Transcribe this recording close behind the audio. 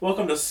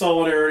Welcome to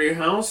Solidarity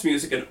House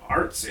Music and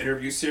Arts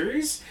interview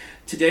series.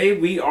 Today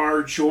we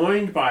are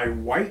joined by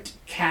White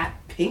Cat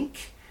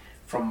Pink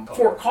from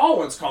Fort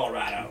Collins,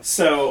 Colorado.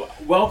 So,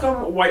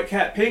 welcome, White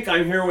Cat Pink.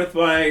 I'm here with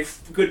my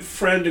good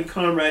friend and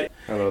comrade.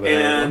 Hello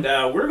there. And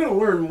we're going to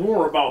learn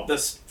more about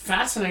this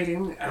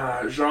fascinating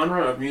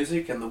genre of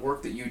music and the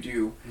work that you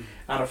do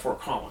out of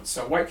Fort Collins.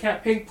 So, White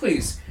Cat Pink,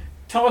 please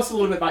tell us a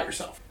little bit about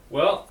yourself.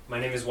 Well, my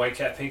name is White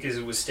Cat Pink, as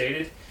it was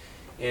stated,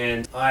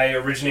 and I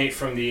originate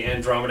from the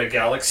Andromeda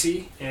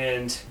Galaxy.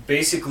 And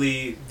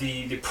basically,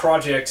 the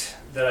project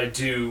that I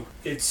do,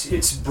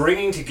 it's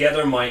bringing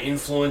together my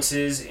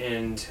influences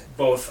and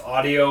both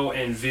audio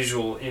and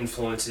visual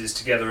influences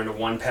together into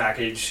one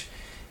package,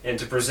 and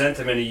to present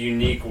them in a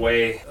unique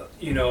way,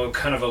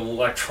 kind of an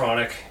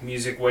electronic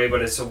music way,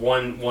 but it's a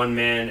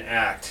one-man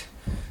act.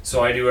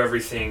 So I do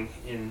everything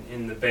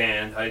in the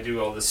band. I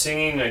do all the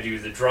singing, I do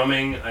the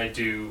drumming, I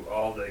do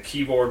all the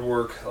keyboard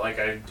work. Like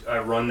I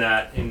run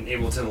that in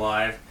Ableton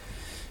Live,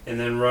 and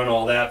then run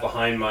all that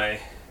behind my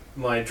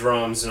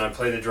drums, and I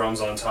play the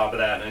drums on top of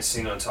that, and I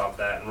sing on top of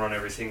that, and run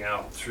everything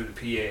out through the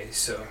PA.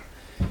 So,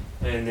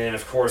 and then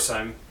of course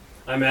I'm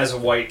as a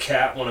white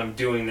cat when I'm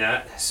doing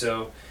that.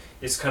 So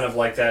it's kind of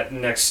like that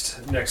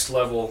next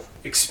level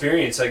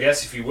experience, I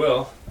guess, if you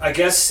will. I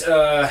guess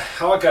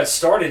how it got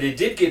started, it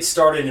did get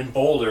started in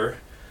Boulder.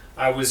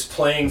 I was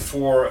playing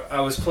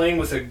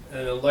with an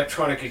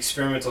electronic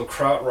experimental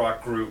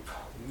krautrock group.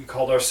 We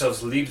called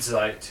ourselves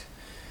Liebzeit,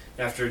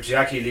 after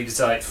Jackie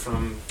Liebzeit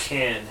from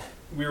Cannes.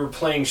 We were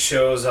playing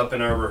shows up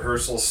in our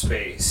rehearsal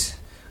space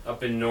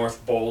up in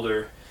North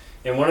Boulder.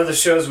 And one of the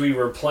shows we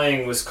were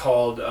playing was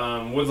called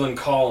Woodland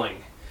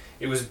Calling.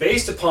 It was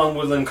based upon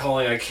Woodland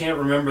Calling. I can't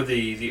remember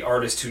the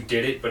artist who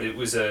did it, but it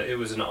was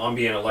an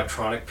ambient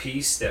electronic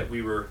piece that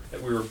we were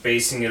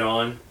basing it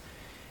on.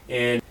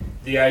 And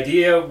the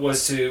idea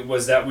was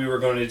that we were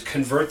going to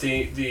convert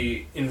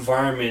the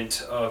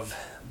environment of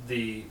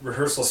the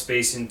rehearsal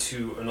space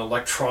into an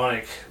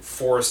electronic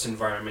forest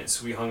environment.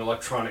 So we hung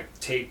electronic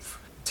tape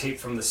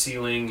from the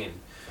ceiling and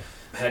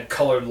had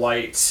colored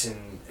lights,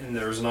 and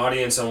there was an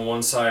audience on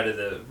one side of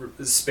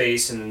the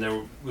space, and then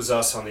there was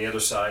us on the other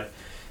side.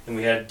 And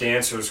we had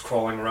dancers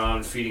crawling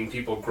around feeding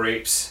people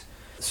grapes.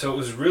 So it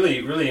was really,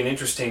 really an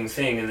interesting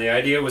thing. And the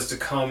idea was to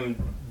come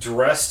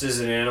dressed as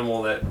an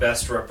animal that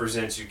best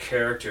represents your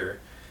character.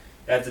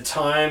 At the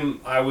time,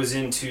 I was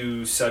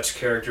into such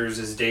characters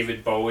as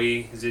David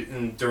Bowie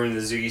during the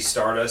Ziggy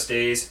Stardust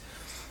days.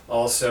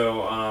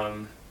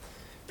 Also,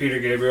 Peter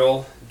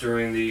Gabriel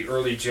during the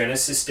early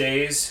Genesis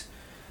days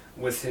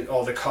with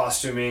all the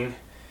costuming.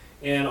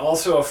 And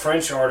also a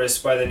French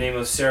artist by the name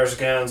of Serge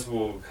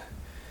Gainsbourg.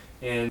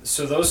 And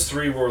so those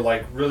three were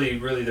like really,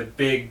 really the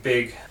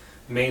big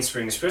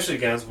mainspring. Especially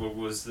Gainsbourg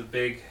was the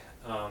big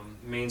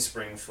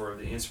mainspring for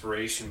the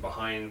inspiration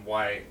behind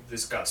why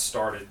this got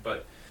started.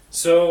 But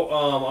so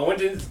I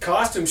went into the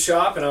costume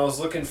shop, and I was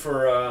looking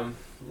for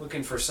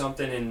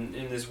something, and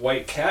this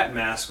white cat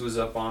mask was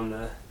up on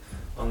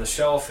the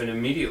shelf, and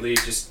immediately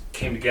it just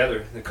came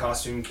together. The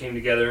costume came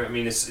together. I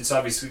mean, it's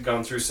obviously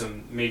gone through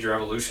some major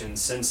evolution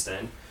since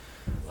then.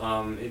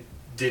 It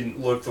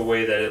didn't look the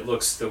way that it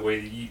looks the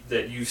way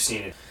that you've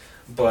seen it.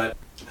 But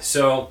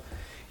so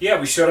yeah,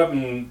 we showed up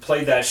and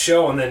played that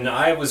show, and then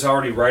I was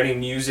already writing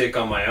music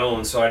on my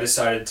own, so I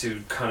decided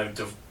to kind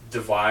of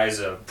devise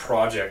a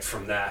project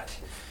from that,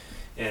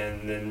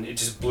 and then it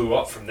just blew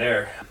up from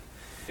there.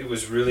 It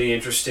was really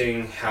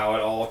interesting how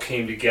it all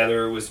came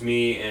together. It was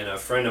me and a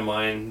friend of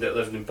mine that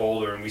lived in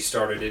Boulder, and we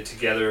started it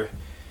together.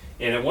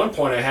 And at one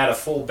point I had a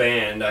full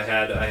band. I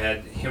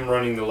had him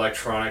running the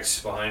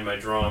electronics behind my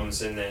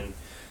drums, and then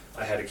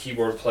I had a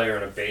keyboard player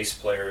and a bass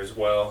player as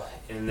well.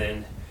 And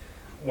then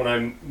when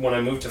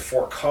I moved to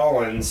Fort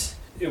Collins,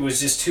 it was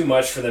just too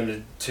much for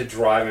them to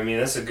drive. I mean,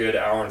 that's a good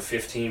hour and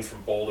 15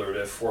 from Boulder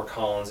to Fort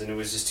Collins, and it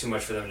was just too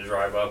much for them to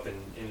drive up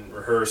and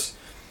rehearse.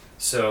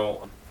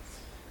 So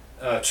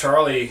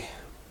Charlie,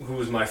 who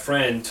was my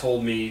friend,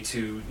 told me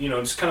to,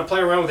 just kind of play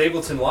around with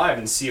Ableton Live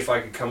and see if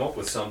I could come up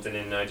with something.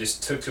 And I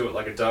just took to it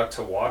like a duck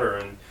to water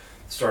and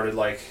started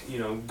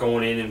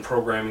going in and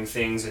programming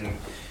things, and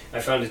I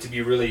found it to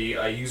be really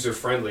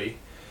user-friendly.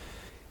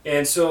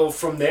 And so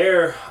from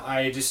there,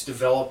 I just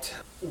developed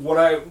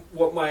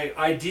what my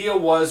idea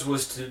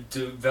was to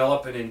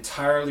develop an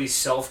entirely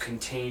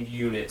self-contained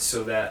unit,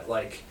 so that,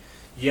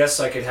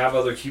 yes, I could have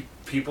other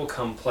people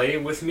come play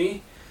with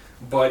me,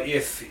 but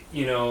if,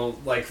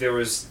 there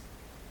was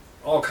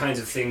all kinds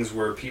of things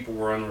where people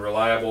were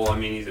unreliable. I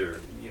mean, either,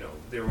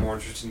 they were more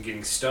interested in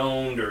getting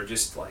stoned, or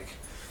just,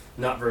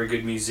 not very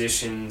good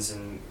musicians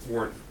and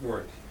weren't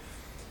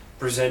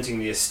presenting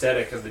the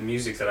aesthetic of the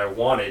music that I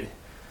wanted.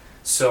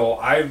 So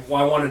I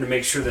wanted to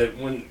make sure that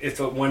when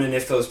and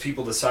if those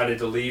people decided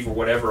to leave or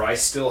whatever, I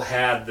still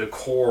had the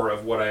core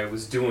of what I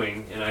was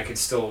doing, and I could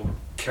still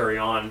carry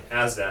on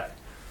as that.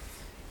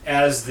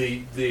 As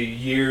the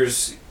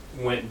years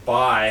went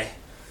by,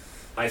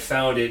 I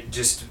found it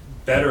just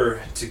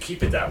better to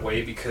keep it that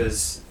way,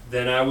 because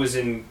then I was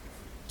in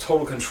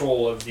total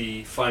control of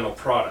the final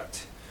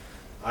product.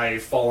 I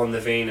fall in the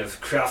vein of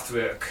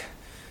Kraftwerk,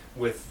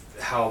 with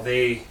how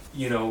they,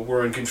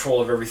 were in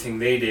control of everything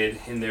they did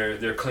in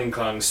their Kling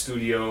Kong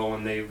studio,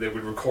 and they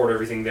would record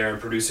everything there and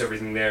produce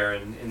everything there,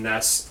 and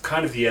that's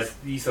kind of the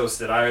ethos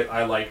that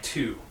I like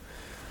too.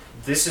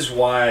 This is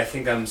why I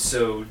think I'm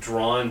so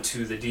drawn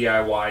to the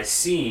DIY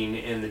scene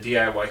and the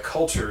DIY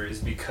culture, is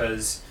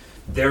because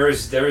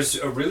there's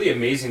a really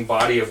amazing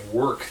body of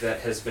work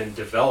that has been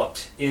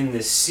developed in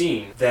this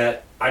scene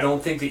that I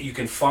don't think that you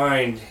can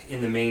find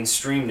in the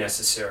mainstream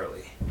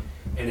necessarily.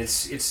 And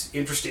it's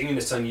interesting and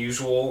it's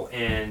unusual,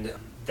 and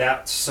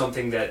that's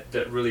something that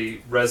really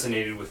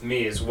resonated with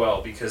me as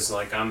well, because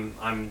like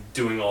I'm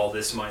doing all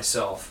this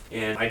myself,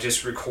 and I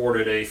just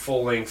recorded a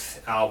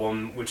full-length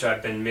album which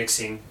I've been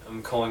mixing.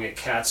 I'm calling it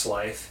Cat's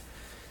Life,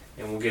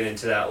 and we'll get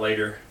into that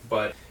later.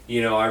 But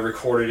I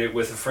recorded it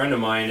with a friend of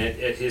mine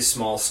at his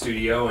small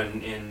studio,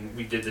 and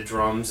we did the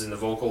drums and the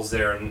vocals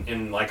there,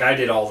 and like I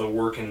did all the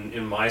work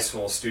in my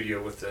small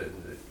studio with the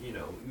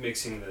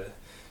mixing the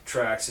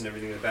tracks and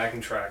everything, the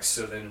backing tracks.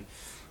 So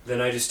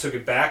then I just took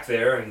it back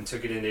there and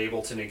took it into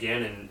Ableton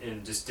again,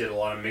 and just did a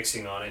lot of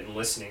mixing on it and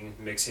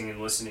mixing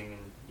and listening,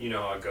 and you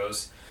know how it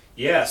goes.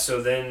 Yeah,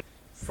 so then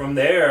from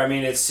there, I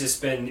mean, it's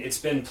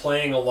been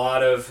playing a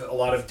lot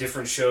of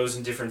different shows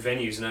and different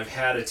venues, and I've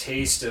had a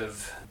taste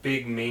of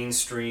big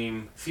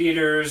mainstream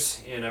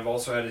theaters, and I've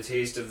also had a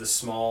taste of the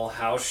small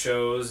house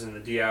shows and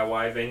the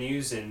DIY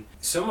venues, and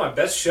some of my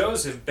best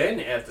shows have been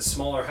at the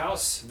smaller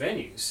house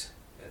venues.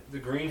 The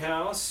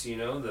Greenhouse,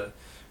 the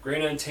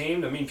Great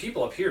Untamed. I mean,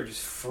 people up here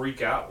just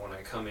freak out when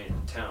I come in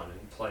town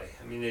and play.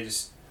 I mean, they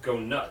just go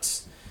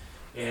nuts.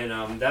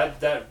 And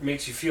that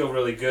makes you feel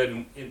really good,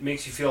 and it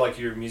makes you feel like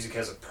your music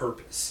has a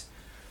purpose.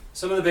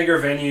 Some of the bigger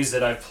venues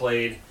that I've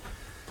played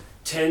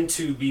tend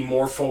to be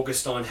more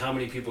focused on how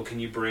many people can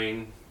you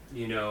bring,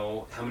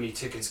 how many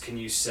tickets can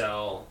you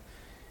sell,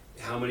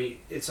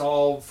 it's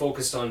all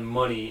focused on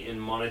money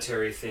and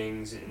monetary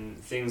things and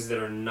things that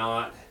are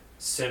not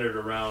centered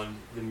around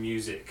the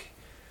music.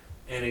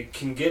 And it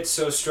can get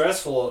so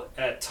stressful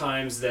at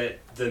times that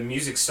the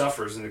music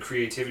suffers and the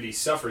creativity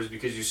suffers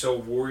because you're so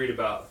worried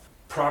about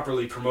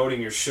properly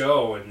promoting your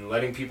show and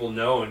letting people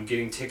know and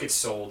getting tickets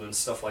sold and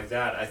stuff like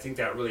that. I think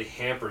that really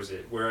hampers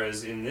it.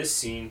 Whereas in this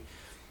scene,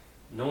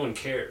 no one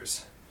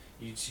cares.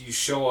 You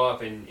show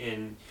up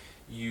and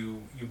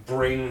you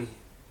bring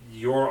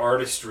your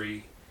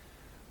artistry.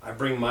 I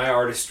bring my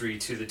artistry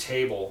to the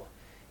table,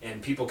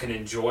 and people can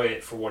enjoy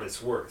it for what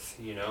it's worth.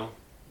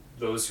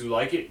 Those who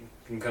like it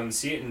can come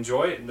see it and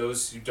enjoy it, and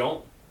those who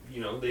don't,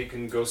 they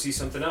can go see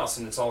something else,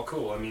 and it's all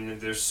cool. I mean,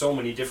 there's so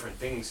many different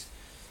things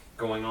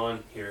going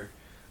on here.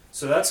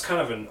 So that's kind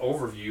of an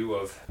overview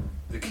of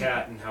the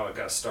Cat and how it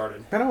got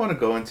started. I kind of want to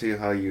go into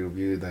how you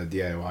view the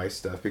DIY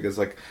stuff, because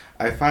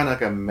I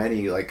find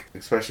many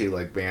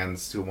especially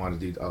bands who want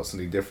to do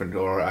something different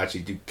or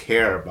actually do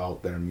care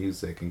about their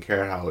music and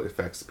care how it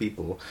affects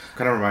people.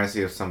 Kind of reminds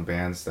me of some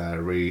bands that I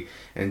really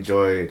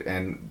enjoyed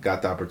and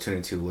got the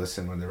opportunity to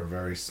listen when they were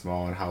very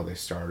small, and how they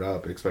started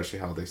up, especially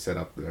how they set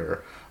up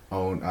their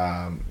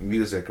own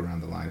music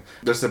around the line.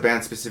 There's a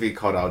band specifically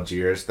called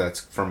Algiers that's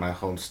from my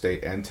home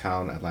state and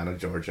town, Atlanta,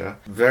 Georgia.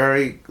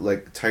 Very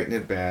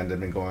tight-knit band. They've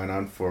been going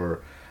on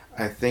for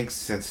I think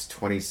since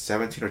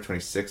 2017 or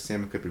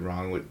 2016. I could be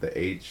wrong with the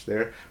age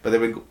there, but they've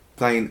been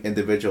playing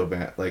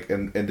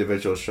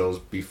individual shows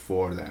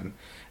before then.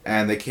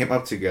 And they came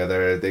up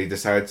together. They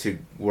decided to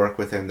work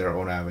within their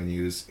own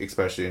avenues,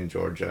 especially in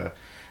Georgia.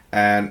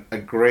 And a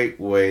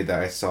great way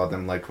that I saw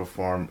them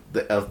perform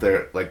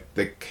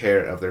the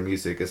care of their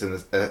music is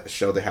in a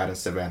show they had in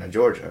Savannah,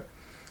 Georgia.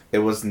 It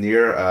was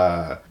near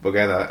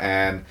Bogueda,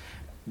 and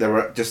there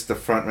were just the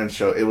frontman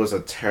show. It was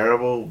a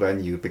terrible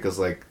venue because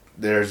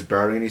there's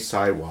barely any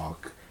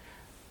sidewalk,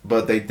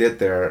 but they did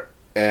there,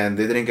 and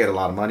they didn't get a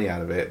lot of money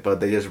out of it, but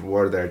they just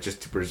were there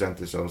just to present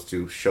themselves,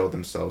 to show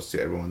themselves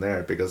to everyone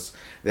there, because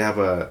they have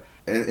an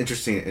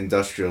interesting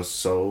industrial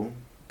soul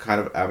kind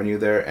of avenue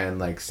there,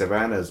 and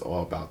Savannah is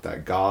all about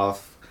that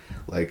goth,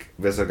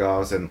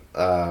 Visigoths and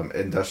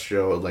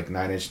industrial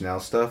Nine Inch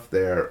Nails stuff.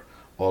 They're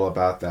all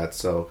about that.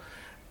 So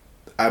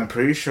I'm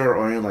pretty sure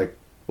only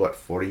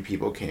 40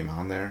 people came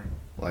on there,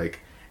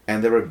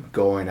 and they were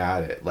going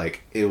at it.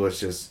 It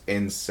was just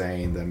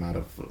insane the amount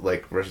of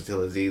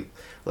versatility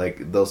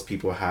those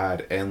people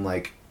had, and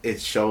it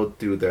showed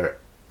through their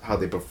how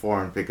they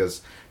performed,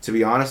 because to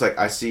be honest,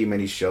 I see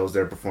many shows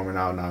they're performing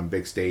out on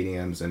big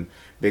stadiums and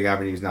big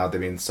avenues now. They've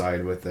been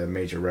signed with a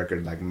major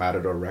record like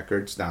Matador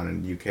Records down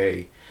in the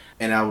UK,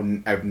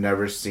 and I've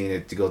never seen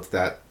it to go to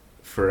that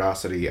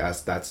ferocity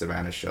as that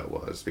Savannah show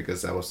was,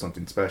 because that was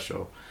something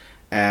special.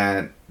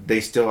 And they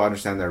still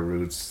understand their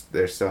roots.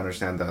 They still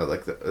understand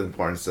the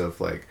importance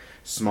of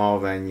small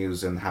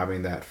venues and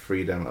having that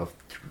freedom of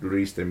to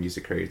release their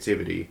music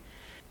creativity,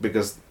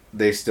 because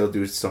they still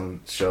do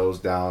some shows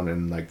down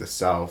in the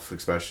South,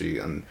 especially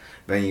on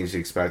venues you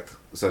expect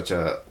such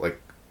a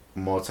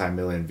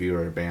multi-million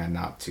viewer band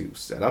not to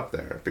set up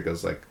there,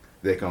 because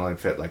they can only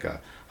fit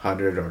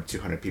 100 or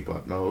 200 people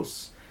at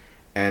most.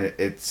 And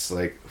it's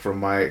from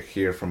my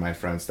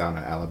friends down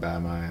in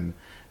Alabama and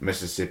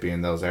Mississippi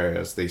and those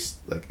areas, they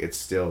it's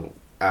still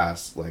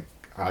as like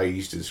how I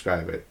used to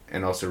describe it.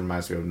 And also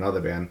reminds me of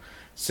another band,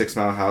 Six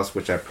Mile House,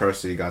 which I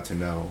personally got to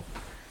know.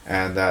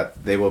 And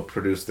that they will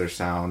produce their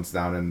sounds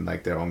down in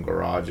like their own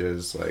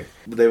garages. Like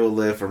they will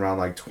live around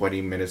like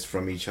 20 minutes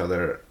from each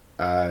other,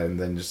 and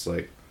then just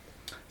like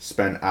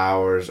spend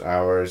hours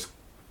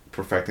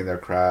perfecting their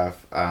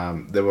craft.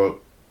 They will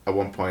at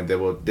one point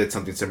did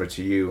something similar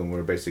to you, and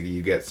where basically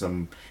you get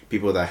some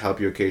people that help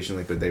you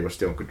occasionally, but they were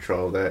still in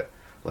control of it.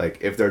 Like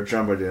if their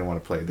drummer didn't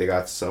want to play, they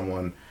got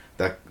someone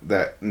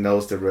that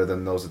knows the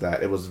rhythm, knows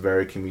that. It was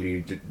very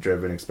community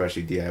driven,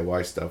 especially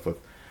DIY stuff with.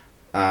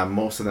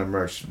 Most of their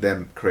merch,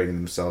 them creating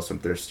themselves from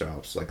thrift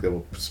shops. Like they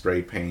will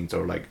spray paint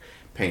or like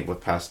paint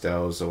with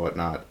pastels or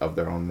whatnot of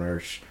their own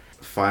merch.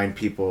 Find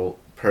people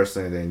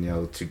personally they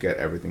know to get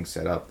everything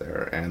set up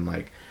there. And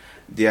like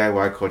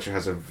DIY culture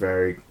has a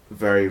very,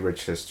 very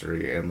rich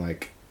history. And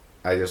like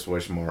I just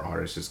wish more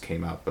artists just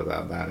came out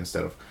without that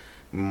instead of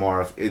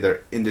more of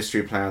either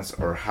industry plans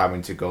or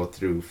having to go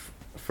through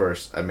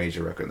first a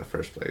major record in the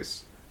first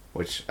place,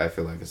 which I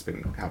feel like has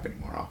been happening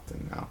more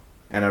often now.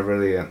 And I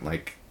really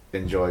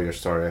enjoy your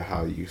story of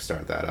how you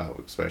start that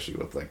out, especially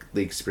with like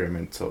the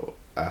experimental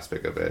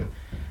aspect of it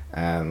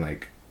and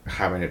like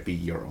having it be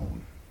your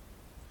own.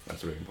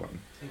 That's really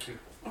important. Thank you.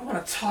 I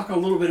want to talk a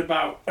little bit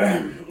about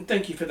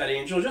thank you for that,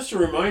 Angel. Just a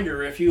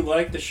reminder, if you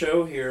like the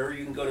show here,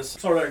 you can go to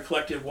Solidarity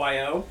Collective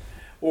YO,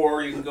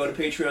 or you can go to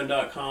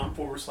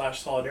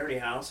patreon.com/Solidarity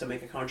House and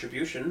make a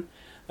contribution.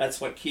 That's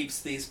what keeps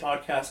these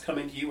podcasts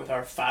coming to you with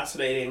our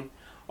fascinating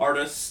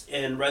artists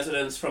in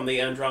residence from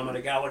the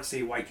Andromeda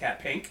Galaxy, White Cat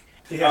Pink.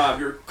 Yeah.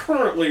 You're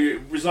currently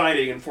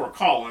residing in Fort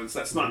Collins.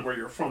 That's not where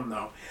you're from,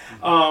 though.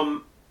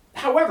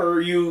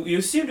 However,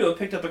 you seem to have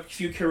picked up a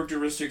few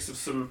characteristics of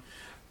some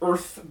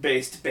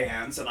Earth-based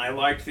bands, and I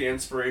liked the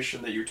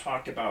inspiration that you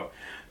talked about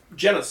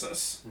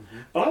Genesis.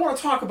 But I want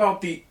to talk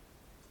about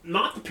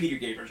not the Peter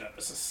Gabriel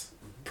Genesis,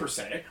 per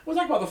se. I want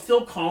to talk about the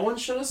Phil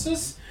Collins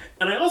Genesis,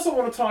 and I also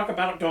want to talk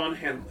about Don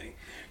Henley.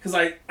 Because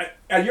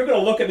you're going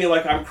to look at me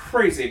like I'm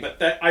crazy, but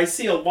that I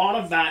see a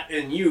lot of that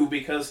in you,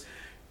 because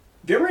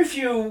very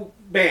few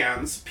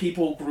bands,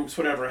 people, groups,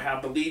 whatever,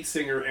 have the lead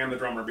singer and the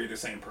drummer be the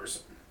same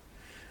person.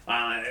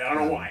 I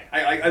don't know why.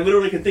 I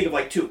literally can think of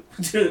like two.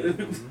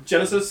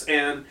 Genesis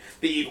and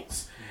the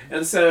Eagles.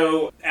 And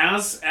so,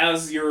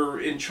 as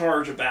you're in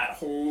charge of that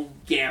whole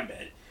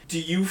gambit, do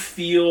you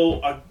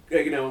feel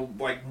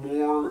like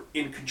more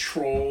in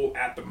control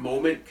at the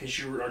moment because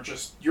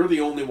you're the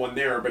only one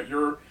there, but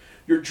you're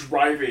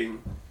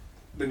driving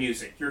the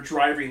music, you're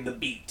driving the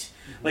beat.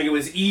 Like it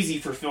was easy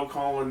for Phil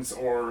Collins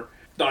or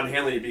Don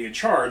Henley to be in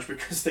charge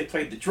because they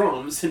played the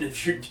drums, and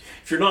if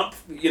you're not,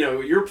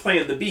 you're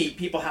playing the beat,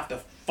 people have to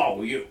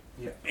follow you.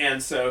 Yeah.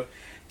 And so,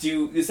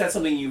 is that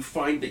something you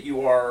find that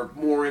you are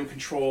more in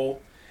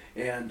control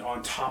and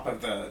on top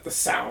of the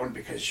sound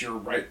because you're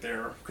right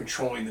there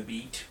controlling the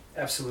beat?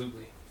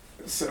 Absolutely.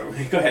 So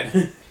go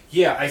ahead.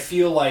 Yeah, I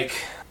feel like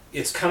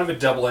it's kind of a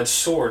double-edged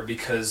sword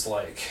because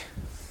like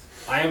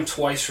I am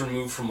twice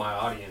removed from my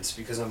audience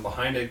because I'm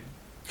behind a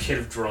kit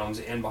of drums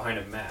and behind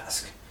a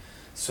mask.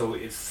 So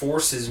it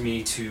forces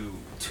me to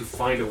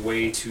find a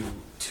way to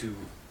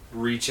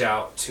reach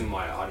out to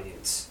my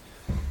audience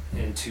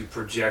and to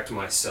project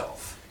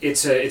myself.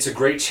 It's a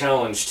great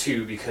challenge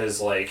too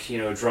because like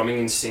drumming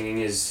and singing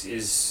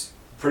is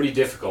pretty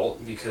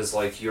difficult because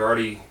like you're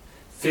already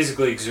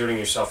physically exerting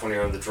yourself when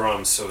you're on the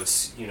drums, so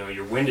it's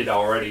you're winded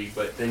already,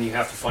 but then you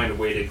have to find a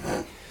way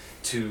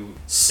to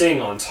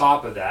sing on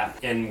top of that.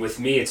 And with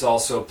me, it's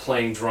also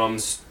playing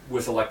drums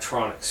with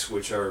electronics,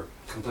 which are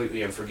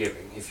completely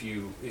unforgiving. If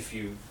you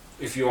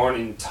aren't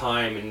in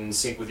time and in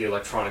sync with the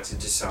electronics, it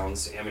just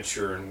sounds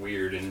amateur and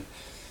weird and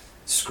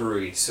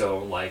screwy. So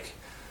like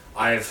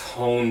I've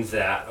honed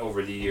that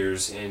over the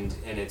years, and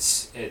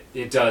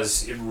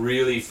it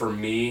really for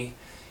me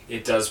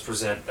it does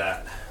present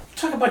that.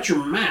 Talk about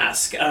your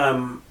mask.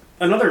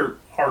 Another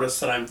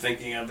artist that I'm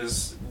thinking of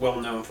is well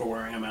known for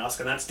wearing a mask,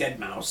 and that's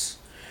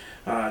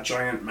Deadmau5.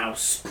 Giant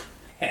mouse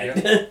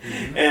head. Yep.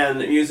 And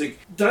music.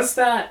 Does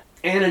that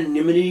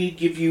anonymity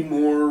give you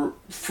more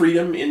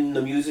freedom in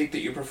the music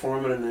that you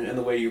perform and in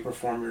the way you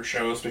perform your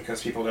shows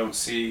because people don't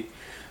see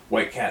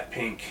White Cat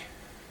Pink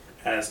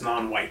as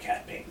non-White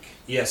Cat Pink?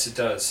 Yes, it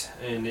does.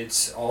 And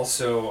it's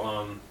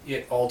also,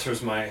 it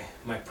alters my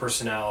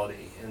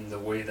personality and the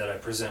way that I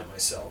present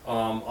myself.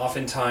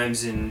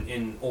 Oftentimes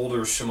in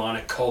older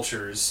shamanic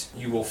cultures,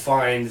 you will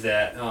find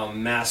that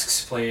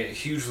masks play a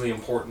hugely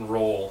important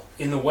role.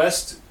 In the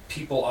West,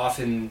 people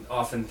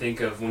often think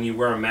of when you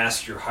wear a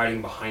mask, you're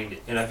hiding behind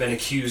it. And I've been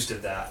accused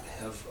of that,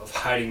 of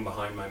hiding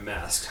behind my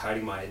mask,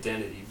 hiding my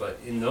identity. But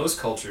in those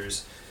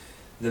cultures,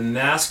 the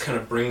mask kind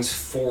of brings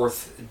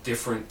forth a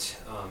different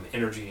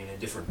energy and a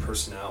different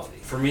personality.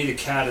 For me, the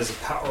cat is a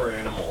power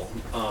animal.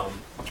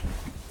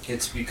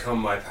 It's become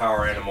my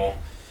power animal.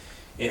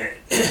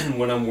 And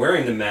when I'm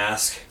wearing the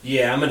mask,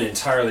 I'm an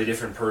entirely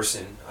different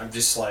person. I'm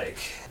just like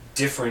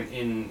different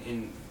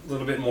in a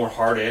little bit more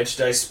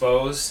hard-edged, I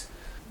suppose.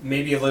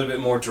 Maybe a little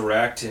bit more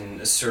direct and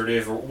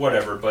assertive or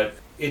whatever, but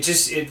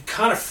it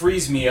kind of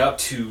frees me up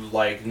to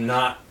like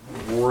not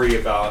worry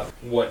about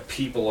what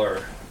people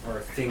are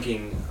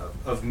thinking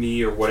of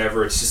me or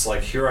whatever. It's just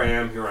like, here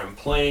I'm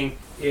playing.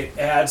 It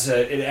adds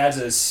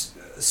a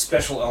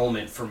special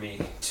element for me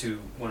to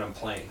when I'm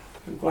playing.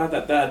 I'm glad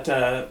that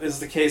is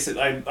the case.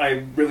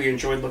 I really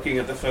enjoyed looking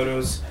at the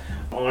photos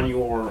on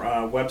your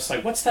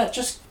website. What's that?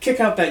 Just kick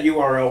out that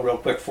URL real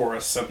quick for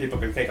us so people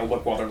can take a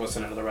look while they're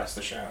listening to the rest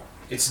of the show.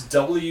 It's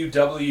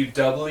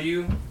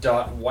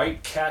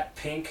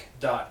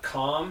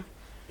www.whitecatpink.com,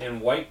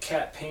 and White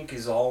Cat Pink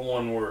is all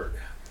one word.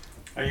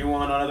 Are you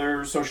on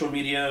other social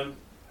media?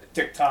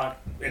 TikTok,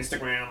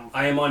 Instagram?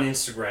 I am on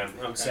Instagram.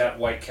 Okay. It's at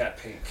White Cat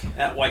Pink.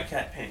 At White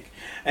Cat Pink.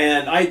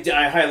 And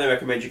I highly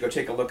recommend you go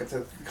take a look at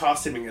the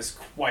costuming. Is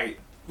quite,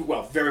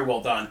 very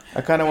well done.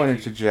 I kind of want to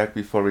interject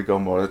before we go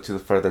more to the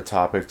further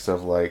topics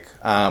of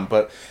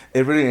but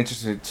it really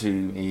interested to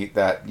me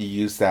that you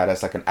use that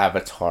as like an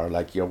avatar,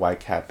 like your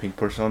White Cat Pink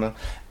persona.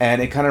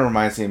 And it kind of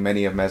reminds me of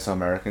many of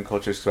Mesoamerican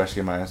cultures,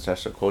 especially my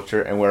ancestral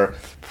culture, and where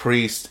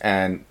priests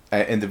and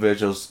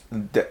individuals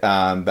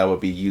that would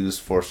be used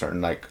for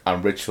certain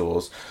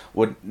rituals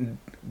would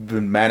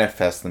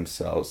manifest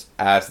themselves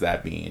as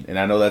that being. And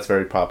I know that's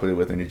very popular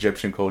within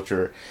Egyptian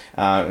culture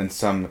and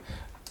some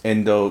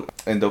Indo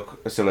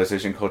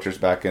civilization cultures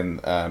back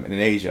in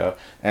Asia,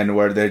 and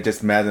where they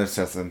just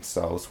manifest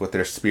themselves with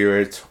their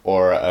spirit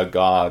or a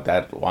god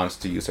that wants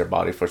to use their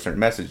body for certain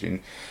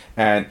messaging.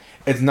 And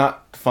it's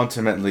not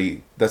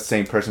fundamentally the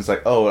same person. It's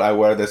like, oh, I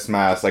wear this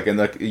mask. Like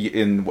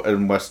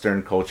in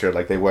Western culture,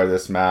 like they wear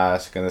this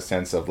mask in the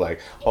sense of like,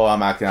 oh,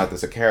 I'm acting out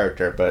as a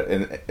character, but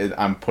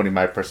I'm putting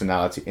my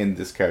personality in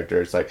this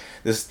character. It's like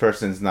this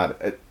person's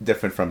not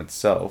different from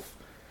itself.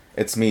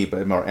 It's me,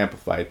 but more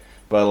amplified.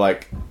 But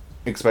like,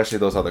 especially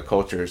those other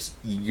cultures,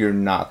 you're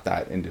not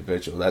that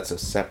individual. That's a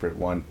separate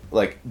one.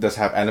 Like, does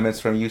have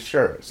elements from you?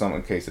 Sure,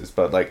 some cases,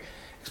 but like,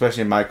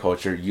 especially in my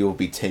culture, you'll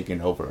be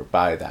taken over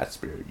by that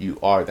spirit. You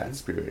are that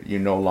spirit. You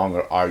no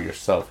longer are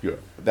yourself. You're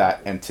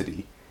that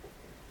entity.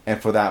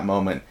 And for that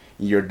moment,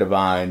 you're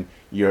divine.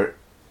 You're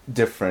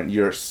different.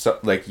 You are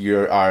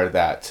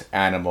that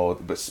animal,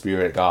 but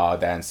spirit,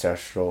 God,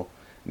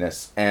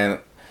 ancestralness. And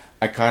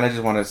I kind of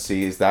just want to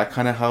see, is that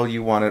kind of how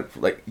you want to,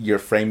 like, you're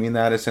framing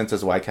that in a sense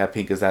as White Cat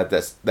Pink? Is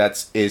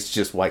that's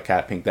just White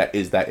Cat Pink? That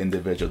is that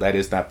individual. That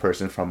is that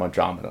person from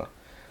Andromeda.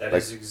 That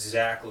is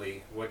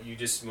exactly what you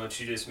just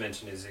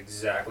mentioned. Is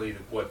exactly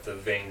what the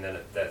vein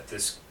that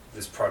this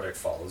project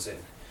follows in.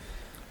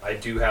 I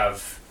do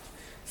have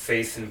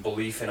faith and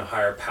belief in a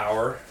higher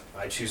power.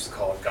 I choose to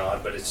call it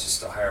God, but it's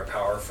just a higher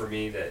power for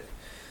me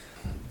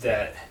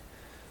that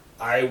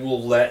I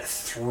will let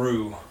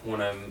through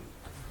when I'm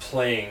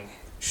playing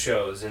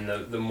shows, and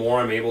the more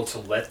I'm able to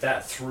let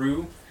that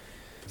through,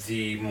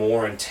 the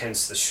more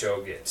intense the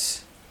show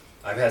gets.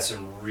 I've had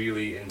some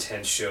really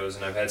intense shows,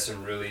 and I've had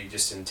some really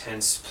just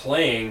intense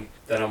playing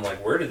that I'm like,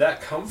 where did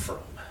that come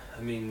from?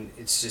 I mean,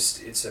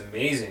 it's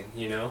amazing,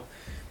 you know?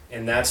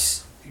 And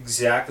that's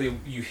exactly,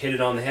 you hit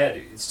it on the head.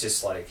 It's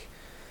just like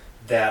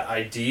that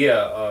idea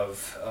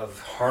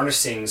of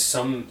harnessing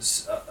some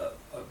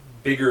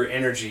bigger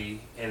energy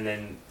and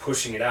then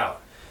pushing it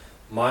out.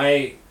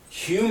 My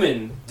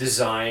human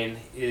design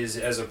is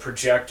as a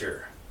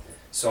projector.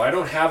 So I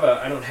don't have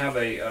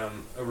a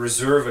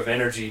reserve of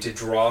energy to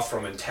draw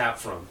from and tap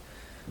from.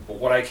 But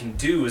what I can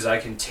do is I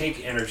can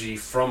take energy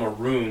from a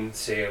room,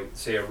 say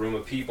a room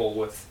of people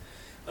with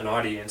an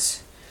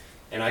audience,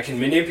 and I can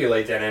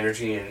manipulate that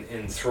energy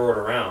and throw it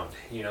around.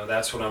 You know,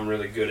 that's what I'm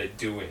really good at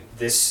doing.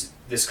 This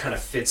kind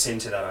of fits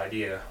into that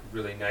idea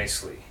really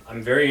nicely.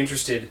 I'm very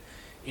interested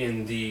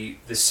in the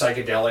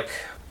psychedelic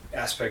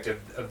aspect of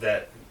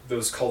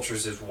those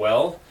cultures as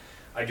well.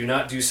 I do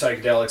not do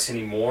psychedelics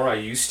anymore. I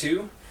used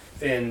to.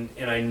 And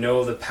I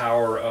know the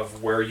power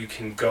of where you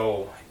can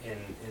go and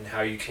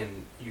how you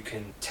can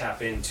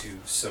tap into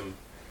some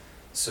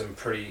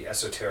pretty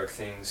esoteric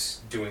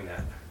things doing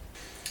that.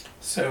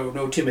 So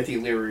no Timothy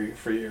Leary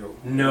for you?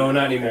 No,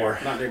 not anymore.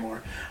 Not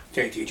anymore.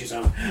 Okay, teach his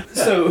own.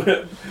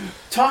 So,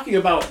 talking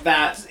about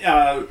that,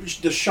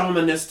 the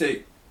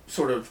shamanistic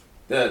sort of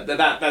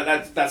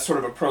that sort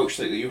of approach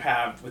that you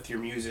have with your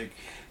music.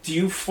 Do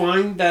you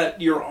find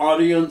that your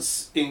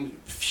audience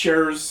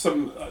shares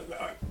some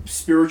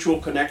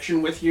spiritual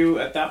connection with you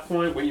at that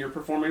point when you're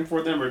performing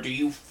for them, or do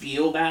you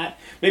feel that?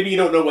 Maybe you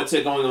don't know what's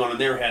going on in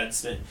their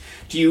heads, but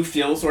do you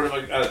feel sort of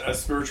a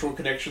spiritual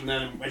connection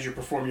then as you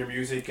perform your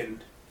music,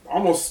 and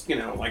almost, you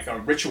know, like a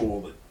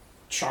ritual that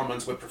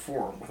shamans would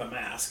perform with a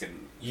mask?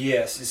 And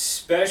yes,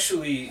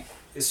 especially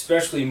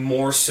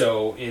more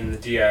so in the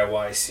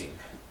DIY scene.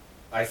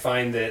 I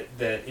find that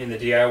in the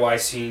DIY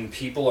scene,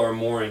 people are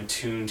more in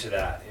tune to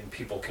that, and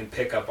people can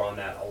pick up on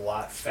that a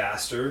lot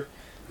faster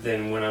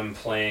than when I'm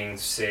playing,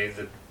 say,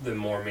 the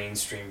more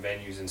mainstream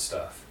venues and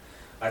stuff.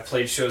 I've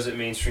played shows at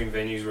mainstream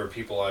venues where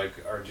people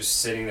are just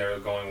sitting there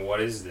going, what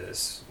is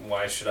this?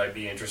 Why should I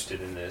be interested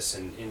in this?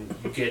 And you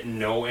get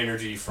no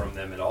energy from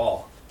them at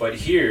all. But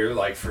here,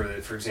 like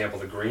for example,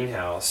 the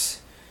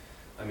Greenhouse,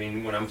 I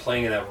mean, when I'm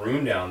playing in that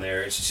room down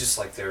there, it's just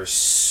like there's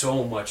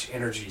so much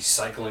energy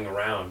cycling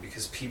around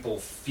because people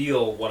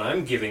feel what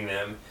I'm giving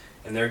them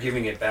and they're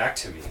giving it back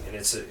to me, and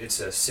it's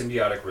a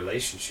symbiotic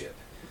relationship.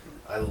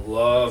 I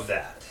love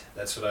that.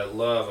 That's what I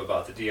love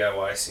about the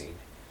DIY scene.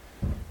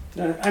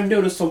 I've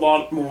noticed a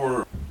lot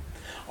more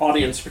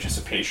audience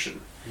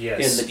participation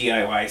Yes. in the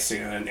DIY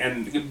scene,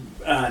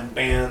 and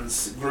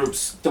bands,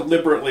 groups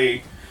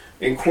deliberately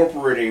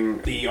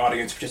incorporating the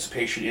audience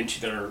participation into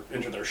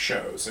their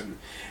shows, and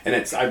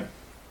it's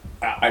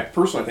I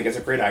personally think it's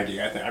a great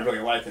idea. I really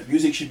like it.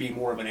 Music should be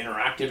more of an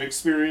interactive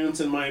experience,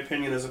 in my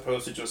opinion, as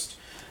opposed to just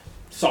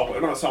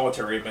not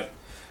solitary, but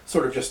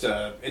sort of just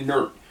a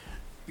inert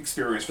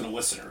experience for the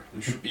listener.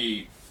 You should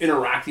be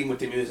interacting with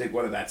the music,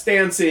 whether that's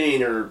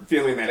dancing or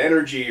feeling that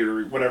energy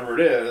or whatever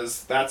it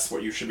is. That's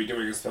what you should be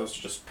doing, as opposed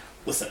to just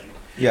listening.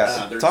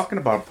 Yeah, talking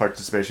about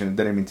participation,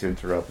 didn't mean to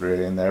interrupt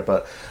really in there,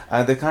 but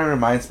that kind of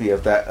reminds me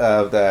of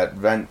that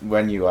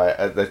venue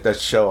that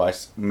show I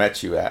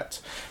met you at,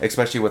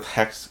 especially with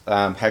Hex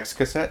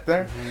Cassette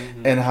there,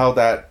 and how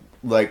that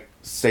like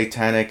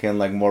satanic and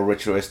like more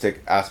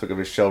ritualistic aspect of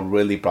the show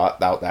really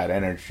brought out that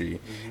energy,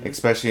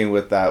 especially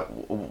with that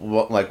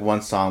like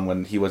one song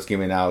when he was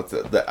giving out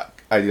the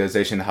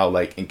idealization how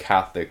like in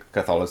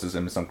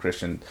Catholicism and some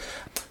Christian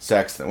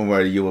sects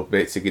where you will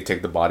basically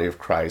take the body of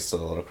Christ, a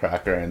little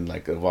cracker and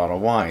like a bottle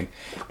of wine,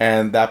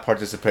 and that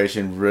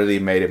participation really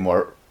made it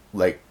more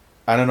like,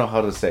 I don't know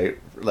how to say,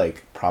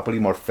 like properly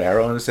more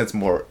feral in a sense,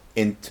 more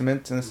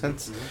intimate in a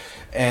sense,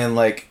 and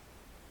like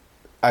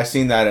I've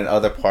seen that in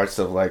other parts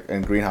of like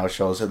in greenhouse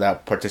shows, so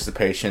that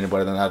participation,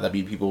 whether or not that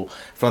be people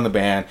from the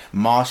band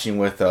moshing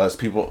with us,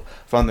 people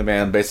from the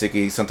band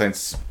basically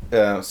sometimes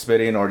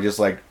spitting or just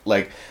like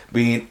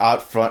being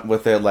out front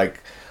with it,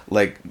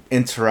 like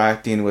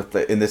interacting with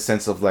the in the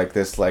sense of like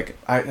this, like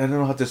I don't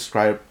know how to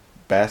describe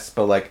best,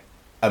 but like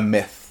a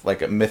myth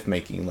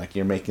making, like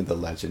you're making the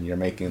legend, you're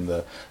making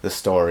the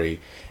story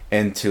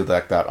into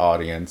like that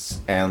audience,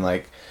 and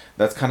like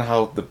that's kind of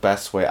how the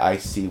best way I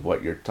see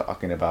what you're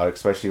talking about,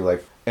 especially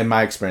like in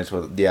my experience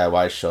with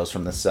DIY shows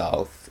from the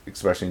South,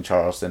 especially in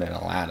Charleston and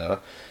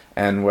Atlanta,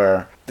 and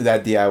where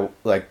that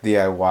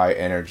DIY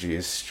energy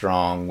is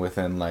strong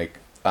within like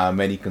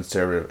many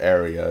conservative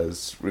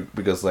areas,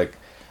 because like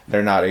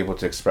they're not able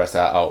to express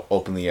that out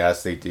openly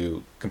as they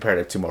do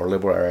compared to more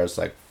liberal areas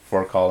like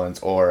Fort Collins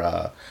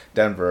or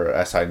Denver,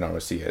 as I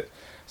normally see it.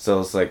 So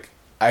it's like,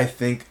 I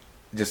think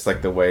just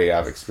like the way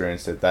I've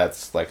experienced it,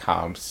 that's like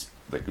how I'm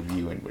like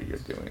viewing what you're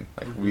doing,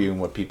 like viewing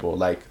what people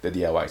like the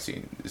DIY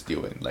scene is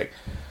doing, like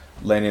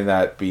letting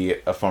that be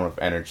a form of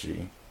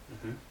energy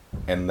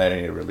and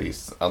letting it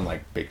release,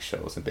 unlike big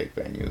shows and big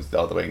venues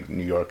all the way in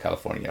New York,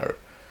 California,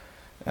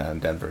 or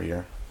Denver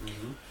here.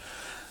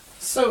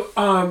 So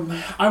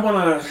I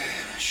want to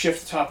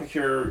shift the topic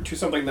here to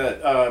something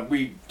that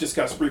we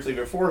discussed briefly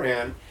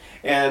beforehand,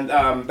 and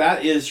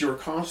that is your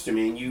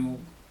costuming. You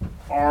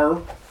are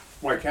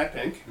White Cat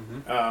Pink,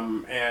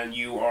 and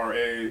you are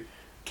a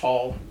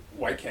tall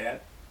white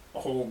cat, a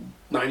whole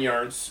 9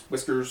 yards,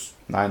 whiskers,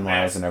 9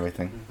 lives and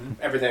everything.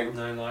 Everything.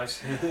 9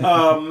 lives.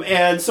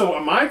 And so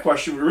my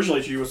question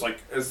originally to you was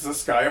like, is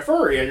this guy a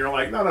furry? And you're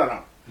like, no.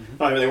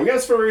 Not everything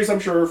against furries. I'm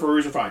sure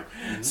furries are fine.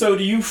 So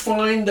do you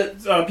find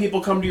that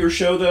people come to your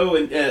show though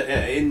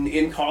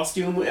in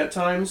costume at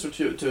times, or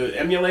to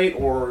emulate,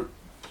 or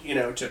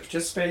to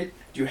participate?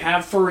 Do you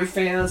have furry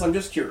fans? I'm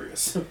just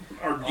curious.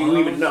 Or do you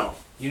even know?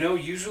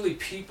 Usually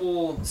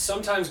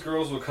sometimes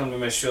girls will come to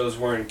my shows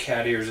wearing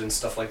cat ears and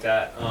stuff like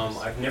that.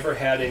 I've never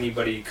had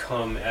anybody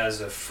come as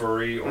a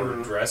furry or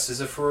dress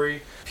as a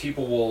furry.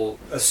 People will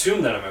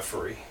assume that I'm a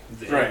furry.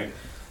 Right.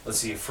 Let's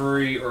see, a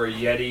furry or a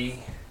Yeti.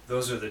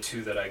 Those are the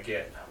two that I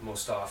get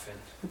most often.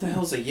 What the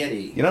hell's a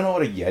Yeti? You don't know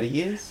what a Yeti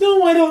is?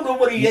 No, I don't know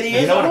what a Yeti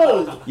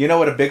is. You know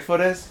what a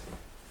Bigfoot is?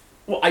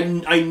 Well,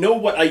 I know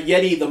what a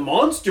Yeti the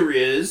monster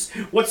is.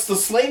 What's the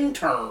slang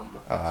term?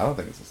 I don't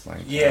think it's a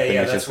slang.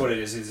 Yeah, that's what it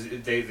is.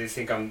 They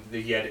think I'm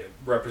the Yeti,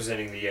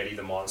 representing the Yeti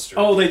the monster.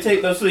 Oh, they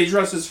dress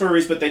as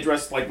furries, but they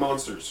dress like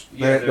monsters.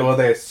 They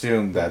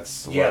assume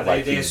that's what,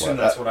 they assume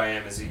that's what I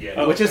am as a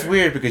Yeti. Which is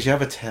weird because you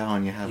have a tail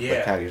and you have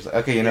the cat ears.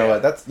 Okay, you know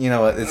what?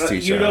 It's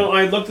too short.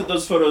 I looked at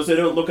those photos. They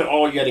don't look at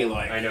all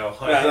Yeti-like. I know.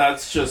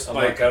 That's just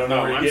I don't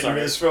know where you're getting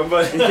this from,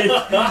 but you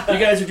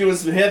guys are doing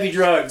some heavy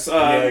drugs.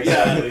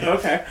 Exactly. Yeah.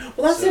 Okay.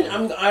 Well, that's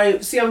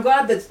it. I'm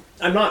glad that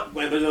I'm not.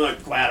 Whether they're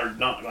glad or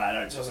not glad,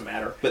 it doesn't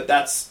matter. But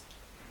that's.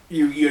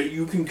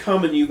 You can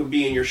come and you can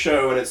be in your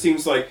show, and it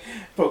seems like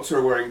folks who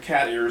are wearing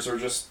cat ears are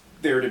just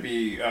there to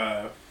be,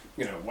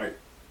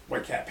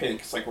 White Cat Pink.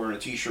 It's like wearing a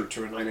T-shirt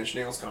to a Nine Inch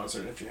Nails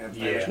concert. If you have a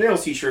Nine Inch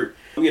Nails T-shirt,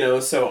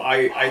 so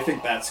I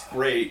think that's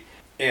great,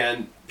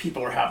 and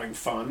people are having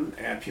fun,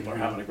 and people are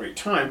having a great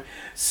time.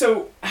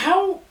 So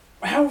how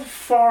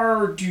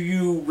far do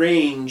you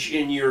range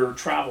in your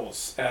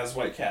travels as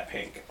White Cat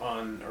Pink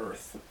on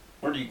Earth?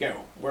 Where do you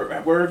go?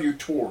 Where have you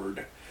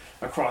toured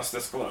across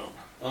this globe?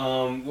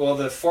 Well,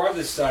 the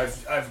farthest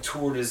I've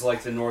toured is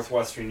like the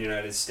northwestern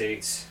United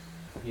States,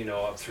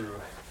 up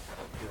through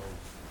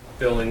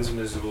Billings,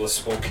 Missoula,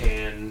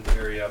 Spokane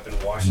area, up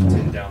in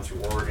Washington, down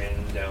through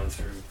Oregon, down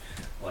through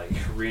like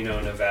Reno,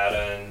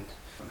 Nevada, and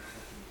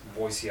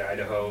Boise,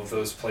 Idaho,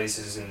 those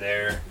places in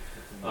there.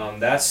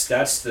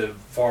 That's the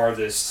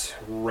farthest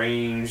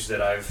range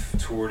that I've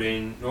toured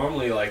in.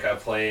 Normally, like I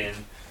play in,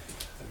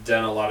 I've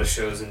done a lot of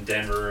shows in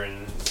Denver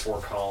and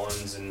Fort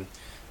Collins and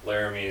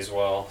Laramie as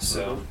well.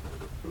 So,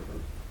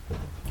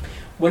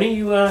 When are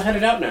you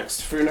headed out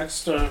next for your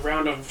next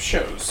round of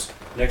shows?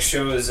 next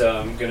show is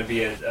going to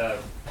be at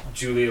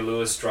Julia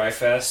Lewis Dry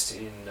Fest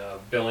in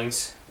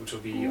Billings, which will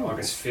be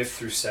August 5th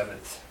through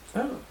 7th.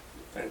 Oh,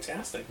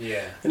 fantastic.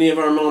 Yeah. Any of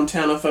our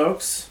Montana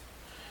folks,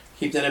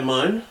 keep that in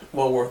mind.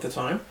 Well worth the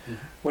time. Mm-hmm.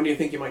 When do you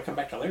think you might come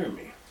back to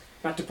Laramie?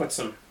 Not to put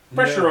some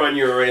pressure on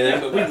you or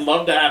anything, but we'd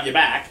love to have you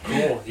back.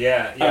 Cool.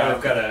 Yeah.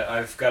 I've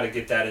got to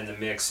get that in the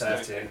mix. I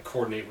have to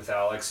coordinate with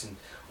Alex and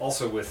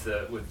also with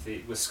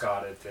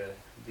Scott at the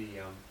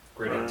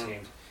Great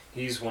Untamed.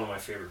 He's one of my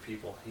favorite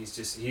people.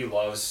 He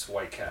loves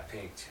White Cat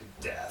Pink to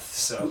death.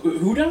 So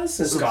who does?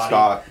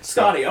 Scotty.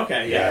 Scotty.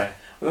 Okay. Yeah.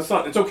 Well, that's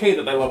not. It's okay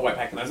that I love White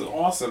Cat Pink. That's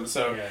awesome.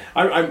 So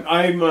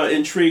I'm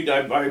intrigued.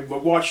 I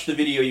watched the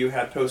video you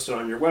had posted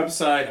on your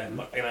website, and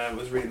I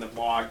was reading the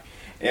blog,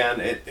 and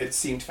it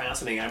seemed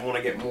fascinating. I want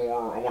to get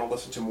more. I want to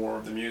listen to more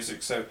of the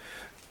music. So,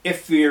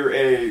 if you're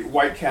a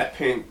White Cat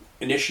Pink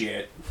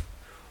initiate,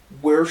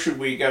 where should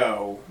we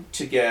go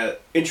to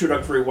get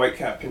introductory White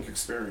Cat Pink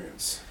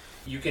experience?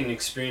 You can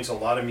experience a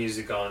lot of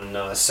music on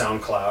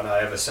SoundCloud.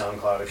 I have a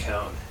SoundCloud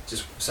account,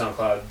 just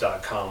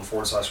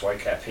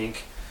soundcloud.com/WhiteCatPink.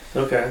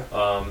 Okay.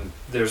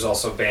 There's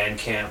also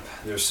Bandcamp.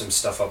 There's some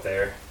stuff up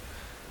there.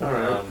 All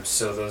right.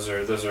 So those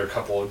are a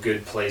couple of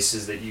good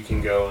places that you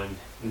can go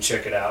and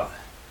check it out.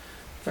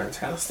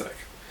 Fantastic.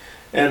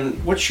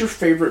 And what's your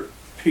favorite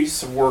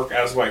piece of work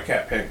as White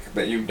Cat Pink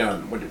that you've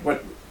done?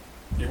 What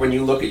when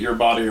you look at your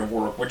body of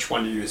work, which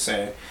one do you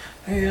say,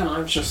 man,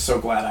 I'm just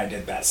so glad I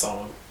did that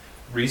song?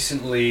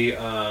 Recently,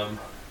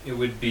 it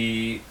would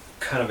be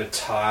kind of a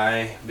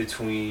tie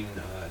between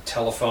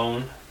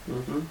Telephone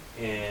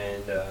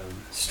and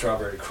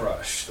Strawberry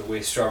Crush. The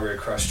way Strawberry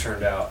Crush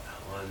turned out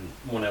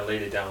when I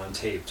laid it down on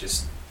tape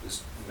just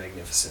was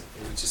magnificent.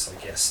 It was just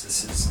like, yes,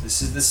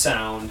 this is the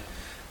sound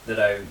that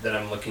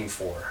I'm looking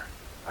for.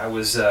 I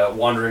was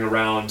wandering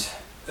around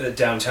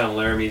downtown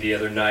Laramie the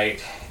other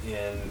night,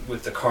 and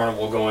with the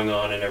carnival going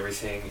on and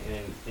everything,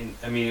 and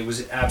I mean, it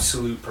was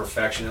absolute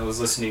perfection. I was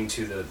listening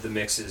to the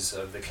mixes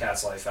of the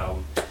Cat's Life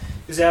album. It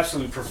was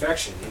absolute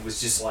perfection. It was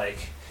just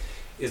like,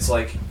 it's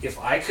like if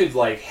I could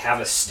like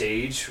have a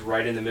stage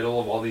right in the middle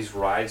of all these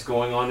rides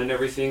going on and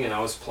everything, and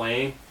I was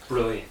playing,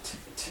 brilliant.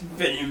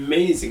 Been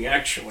amazing,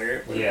 actually.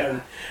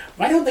 Yeah.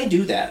 Why don't they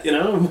do that? You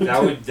know.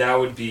 that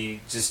would be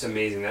just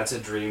amazing. That's a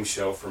dream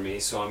show for me.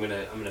 So I'm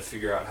gonna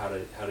figure out how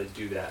to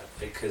do that,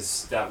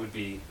 because that would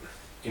be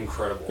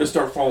incredible. Just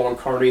start following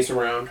carnies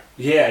around.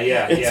 Yeah.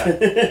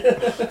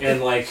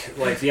 And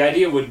like the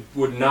idea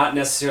would not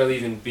necessarily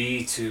even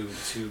be to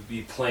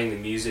be playing the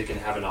music and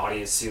have an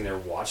audience sitting there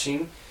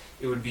watching.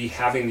 It would be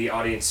having the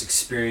audience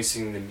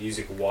experiencing the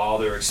music while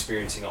they're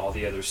experiencing all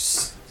the other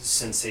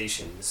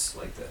sensations,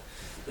 like the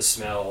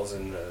smells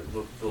and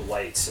the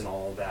lights and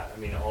all of that. I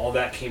mean, all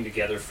that came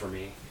together for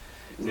me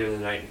the other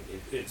night.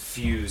 It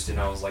fused,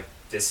 and I was like,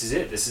 this is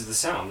it. This is the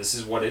sound. This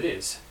is what it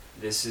is.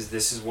 This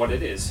is what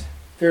it is.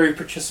 Very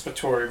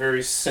participatory,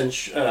 very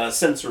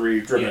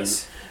sensory driven.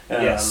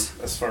 Yes.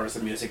 As far as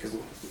the music is.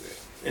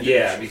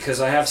 Yeah, because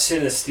I have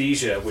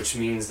synesthesia, which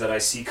means that I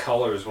see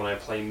colors when I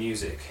play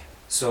music.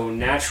 So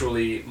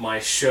naturally, my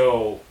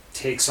show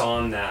takes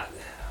on that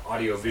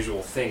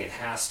audio-visual thing. It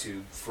has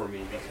to for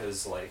me,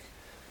 because like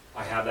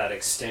I have that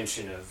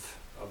extension of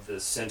the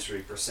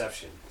sensory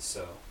perception.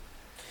 So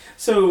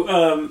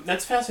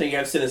that's fascinating. You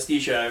have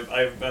synesthesia.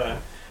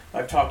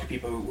 I've talked to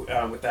people who,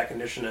 with that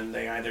condition, and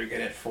they either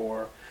get it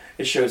for,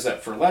 it shows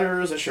up for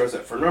letters, it shows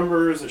up for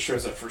numbers, it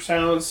shows up for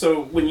sounds.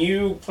 So when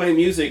you play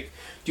music,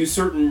 do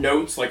certain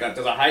notes, like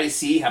does a high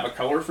C have a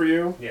color for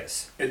you?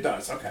 Yes. It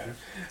does, okay.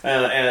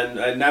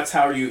 And that's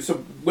how you,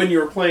 so when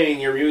you're playing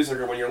your music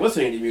or when you're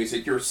listening to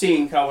music, you're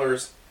seeing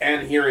colors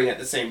and hearing at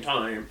the same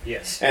time.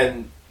 Yes.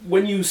 And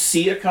when you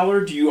see a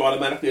color, do you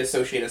automatically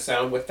associate a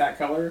sound with that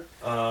color?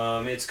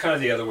 It's kind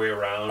of the other way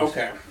around.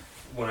 Okay.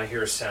 When I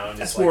hear a sound,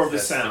 that's it's more like of the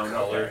that's sound. The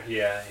color. Okay.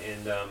 Yeah,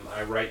 and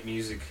I write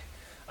music.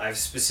 I've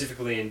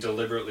specifically and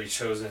deliberately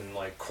chosen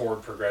like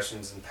chord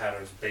progressions and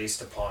patterns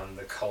based upon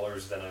the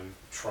colors that I'm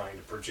trying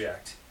to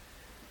project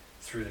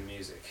through the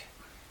music.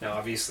 Now,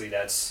 obviously,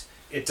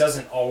 it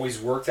doesn't always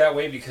work that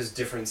way, because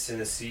different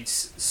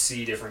synesthetes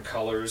see different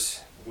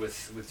colors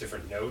with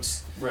different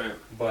notes. Right.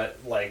 But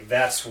like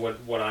that's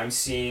what I'm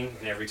seeing,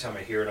 and every time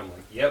I hear it, I'm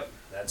like, yep,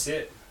 that's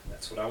it.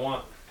 That's what I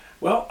want.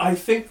 Well, I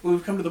think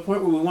we've come to the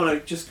point where we want to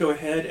just go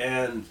ahead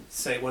and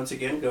say, once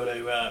again, go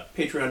to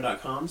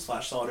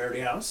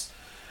patreon.com/solidarityhouse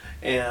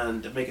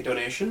and make a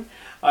donation.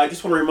 I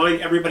just want to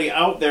remind everybody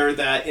out there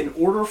that in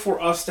order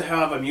for us to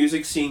have a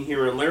music scene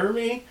here in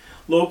Laramie,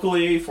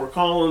 locally, Fort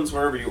Collins,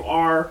 wherever you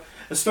are,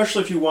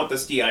 especially if you want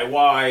this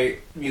DIY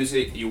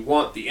music, you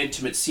want the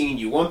intimate scene,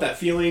 you want that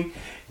feeling,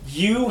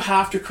 you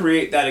have to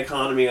create that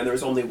economy, and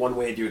there's only one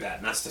way to do that,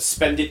 and that's to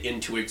spend it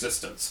into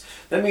existence.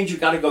 That means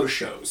you've got to go to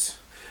shows.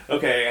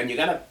 Okay, and you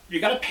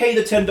gotta pay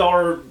the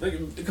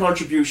 $10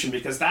 contribution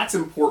because that's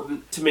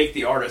important to make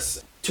the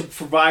artists, to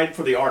provide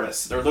for the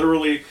artists. They're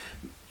literally,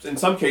 in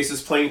some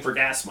cases, playing for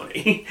gas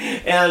money.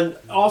 And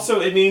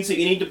also it means that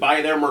you need to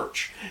buy their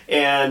merch.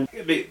 And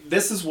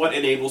this is what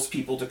enables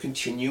people to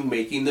continue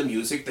making the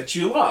music that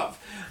you love.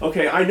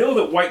 Okay, I know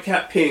that White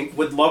Cat Pink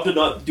would love to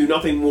not do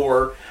nothing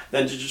more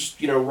than to just,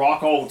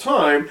 rock all the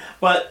time,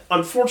 but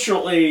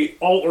unfortunately,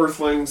 all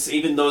Earthlings,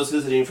 even those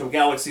visiting from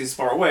galaxies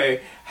far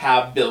away,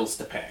 have bills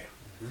to pay.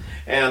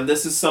 And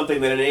this is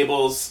something that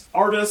enables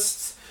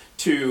artists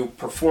to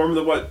perform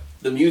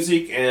the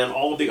music and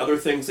all of the other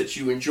things that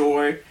you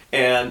enjoy,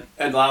 and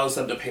allows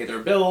them to pay their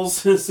bills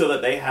so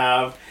that they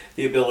have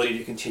the ability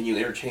to continue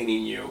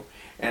entertaining you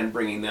and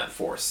bringing that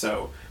forth.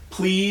 So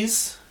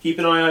please keep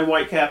an eye on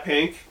White Cat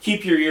Pink.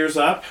 Keep your ears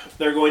up.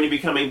 They're going to be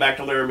coming back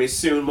to Laramie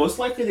soon. Most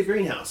likely the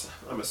Greenhouse,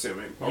 I'm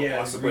assuming. Or Yeah,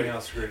 possibly,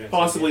 Greenhouse, Great Untamed.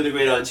 possibly the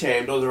Great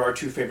Untamed. Those are our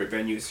two favorite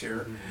venues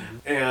here. Mm-hmm.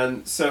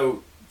 And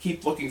so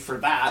keep looking for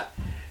that.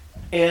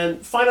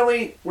 And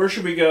finally, where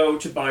should we go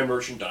to buy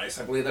merchandise?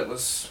 I believe that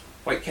was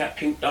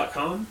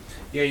whitecatpink.com.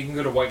 Yeah, you can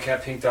go to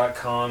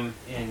whitecatpink.com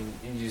and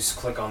you just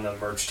click on the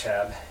merch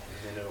tab,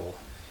 and then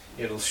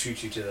it'll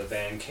shoot you to the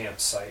Bandcamp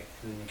site,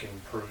 and you can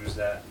peruse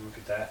that and look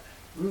at that.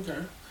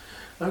 Okay.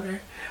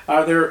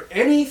 Is there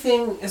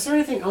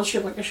anything else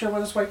you'd like to share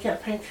with us, White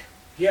Cat Pink?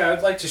 Yeah,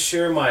 I'd like to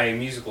share my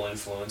musical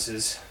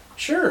influences.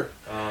 Sure.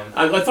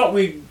 I thought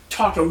we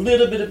talked a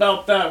little bit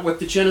about that with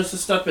the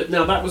Genesis stuff, but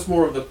now that was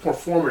more of the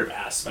performative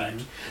aspect.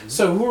 Mm-hmm.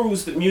 So who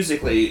was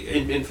musically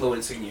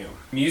influencing you?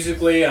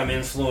 Musically, I'm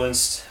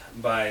influenced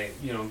by,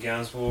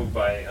 Gainsbourg,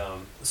 by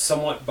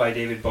somewhat by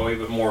David Bowie,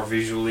 but more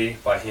visually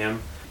by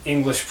him.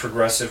 English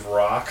progressive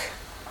rock,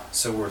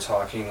 so we're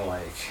talking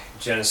like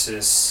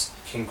Genesis,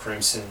 King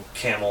Crimson,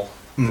 Camel,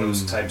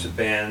 those types of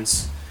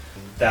bands.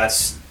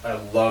 I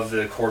love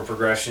the chord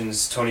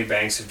progressions. Tony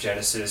Banks of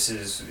Genesis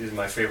is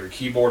my favorite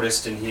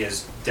keyboardist, and he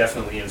has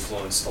definitely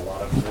influenced a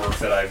lot of work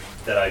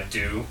that I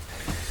do.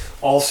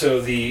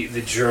 Also,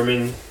 the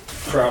German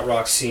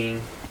krautrock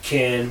scene,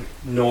 Can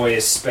Neu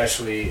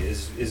especially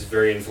is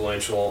very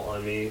influential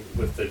on me,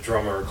 with the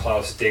drummer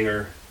Klaus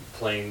Dinger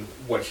playing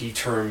what he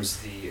terms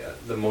the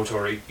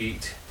Motorik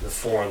beat, the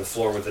 4 on the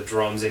floor with the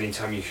drums.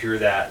 Anytime you hear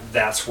that,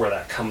 that's where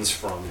that comes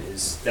from.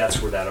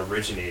 That's where that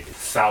originated.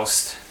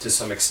 Faust to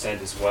some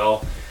extent as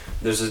well.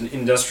 There's an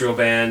industrial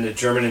band, a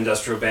German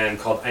industrial band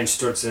called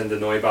Einstürzende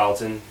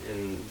Neubauten,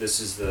 and this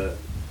is the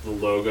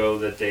logo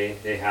that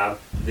they have.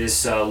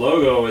 This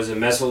logo is a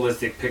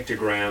Mesolithic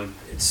pictogram.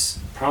 It's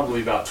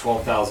probably about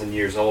 12,000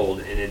 years old,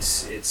 and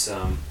it's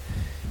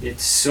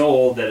so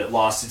old that it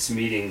lost its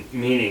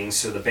meaning.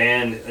 So the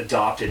band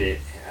adopted it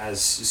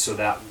so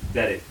that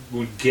it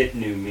would get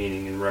new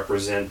meaning and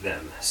represent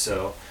them.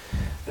 So,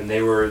 and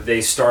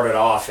they started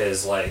off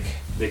as like,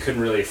 they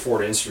couldn't really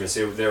afford instruments.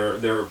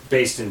 They're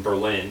based in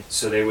Berlin,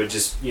 so they would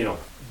just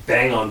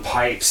bang on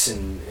pipes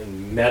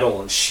and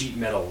metal and sheet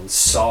metal and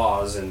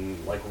saws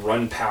and like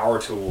run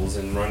power tools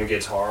and run a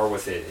guitar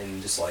with it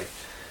and just like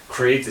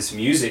create this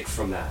music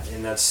from that.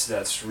 And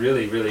that's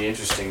really, really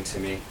interesting to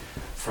me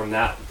from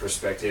that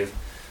perspective.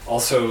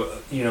 Also,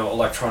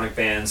 electronic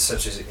bands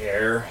such as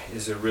Air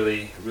is a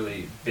really,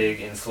 really big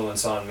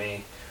influence on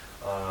me.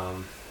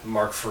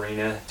 Mark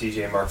Farina,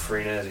 DJ Mark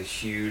Farina is a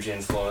huge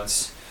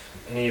influence.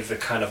 Any of the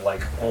kind of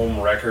like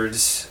Ohm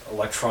Records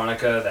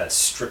electronica, that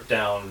stripped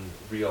down,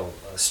 real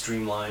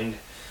streamlined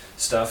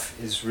stuff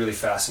is really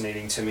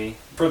fascinating to me.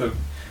 For the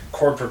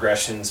chord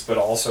progressions, but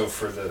also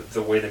for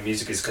the way the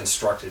music is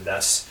constructed.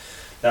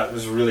 That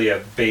was really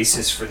a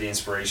basis for the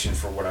inspiration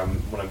for what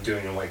I'm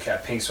doing in White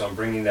Cat Pink. So I'm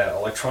bringing that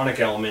electronic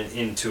element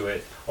into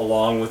it,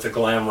 along with the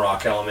glam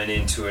rock element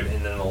into it,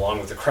 and then along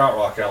with the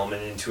krautrock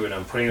element into it.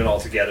 I'm putting it all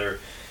together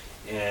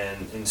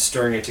and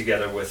stirring it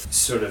together with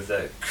sort of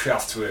the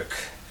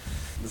Kraftwerk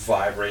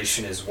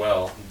vibration as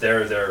well.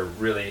 They're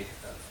really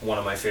one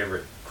of my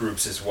favorite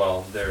groups as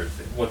well.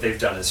 What they've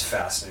done is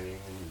fascinating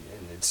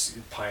and it's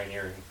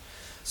pioneering.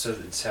 So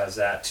it has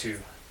that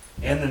too.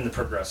 And then the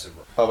progressive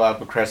rock. How about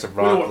progressive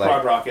rock? We know what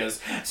prog rock is.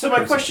 So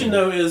my question,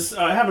 though, is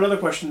I have another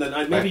question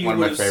that maybe you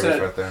would have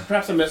said. Right there.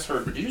 Perhaps I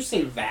misheard, but did you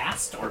say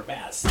Vast or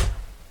Vast?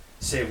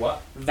 Say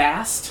what?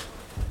 Vast?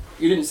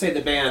 You didn't say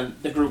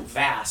the group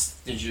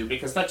Vast, did you?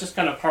 Because that just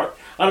kind of I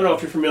don't know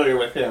if you're familiar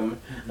with him.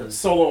 Mm-hmm.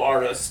 Solo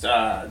artist,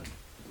 late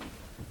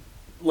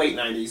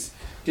 90s.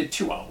 Did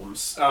 2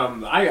 albums.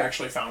 I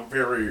actually found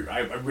I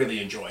really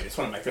enjoyed. It's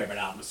one of my favorite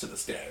albums to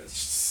this day. It's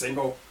just a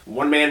single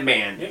one-man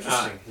band.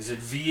 Interesting. Is it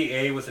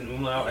VA with an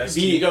umlaut?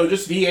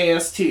 Just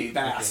VAST,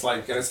 VAST. Okay.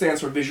 Like it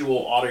stands for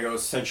Visual Audio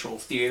Central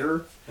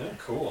Theater. Yeah,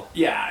 cool.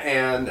 Yeah,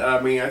 and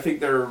I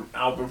think their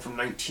album from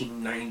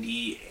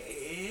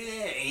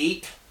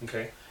 1998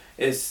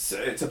 it's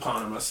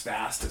eponymous,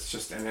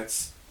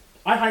 Vast.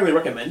 I highly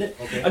recommend it.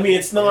 Okay. I mean,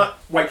 it's not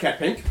White Cat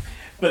Pink,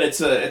 but it's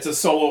a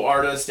solo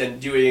artist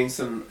and doing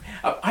some.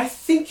 I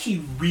think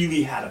he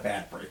really had a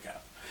bad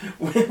breakup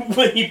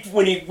when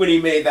he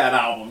made that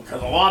album,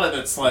 because a lot of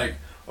it's like,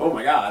 oh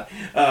my god.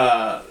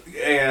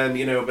 And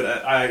you know, but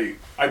I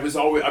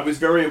was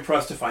very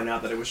impressed to find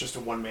out that it was just a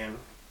one man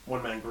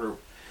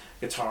group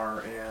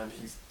guitar, and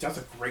he does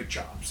a great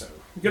job. So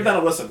give that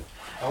a listen.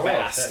 Oh,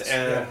 Fast,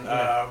 and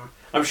yeah.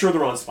 I'm sure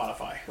they're on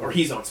Spotify, or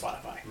he's on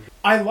Spotify.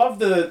 I love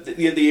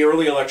the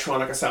early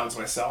electronica sounds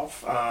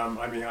myself.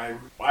 I mean,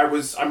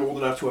 I'm old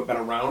enough to have been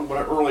around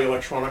when early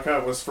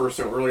electronica was first.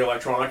 So early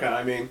electronica.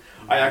 I mean,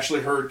 I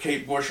actually heard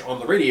Kate Bush on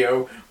the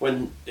radio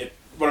when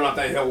What About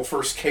That Hill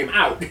first came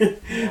out.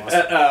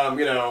 Awesome.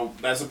 You know,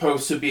 as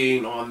opposed to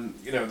being on,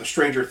 you know, the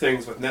Stranger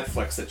Things with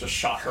Netflix that just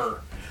shot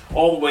her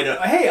all the way to,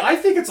 hey, I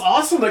think it's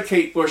awesome that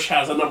Kate Bush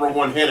has a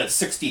 #1 hit at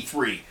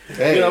 63.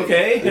 Hey,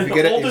 Okay? if you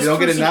don't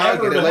get it now,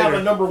 get it have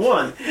later. a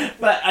 #1.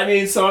 But, I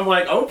mean, so I'm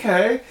like,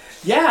 okay,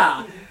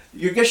 yeah.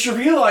 You guess you're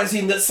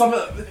realizing that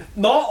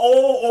not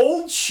all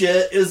old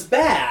shit is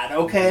bad,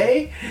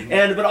 okay?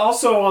 But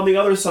also on the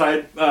other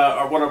side,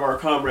 one of our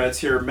comrades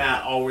here,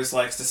 Matt, always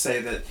likes to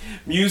say that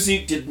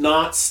music did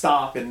not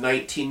stop in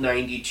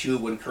 1992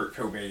 when Kurt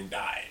Cobain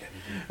died.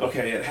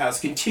 Okay, it has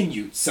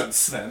continued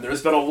since then.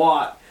 There's been a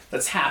lot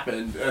that's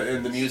happened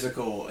in the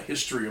musical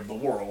history of the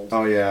world.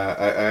 Oh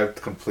yeah, I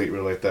completely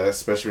relate that,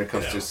 especially when it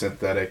comes Yeah. to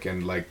synthetic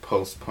and like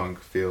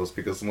post-punk feels,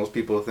 because most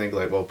people think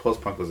like, well,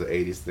 post-punk was an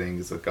 80s thing,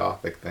 it's a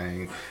gothic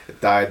thing. It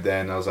died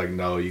then. I was like,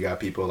 no, you got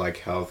people like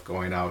Health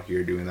going out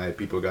here doing that.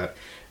 People got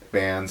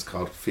bands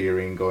called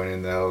Fearing going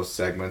in those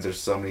segments. There's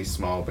so many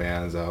small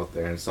bands out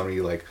there and so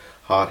many like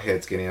hot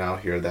hits getting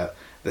out here that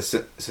the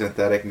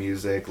synthetic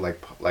music,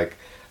 like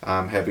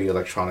heavy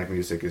electronic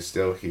music is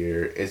still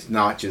here. It's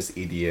not just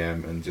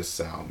EDM and just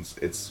sounds.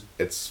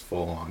 It's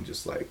full on,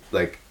 just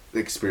like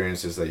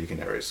experiences that you can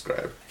never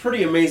describe.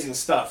 Pretty amazing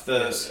stuff.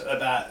 Yes.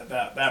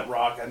 That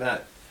rock and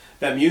that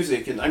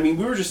music. And I mean,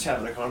 we were just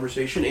having a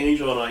conversation,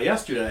 Angel and I,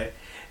 yesterday.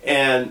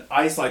 And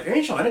I was like,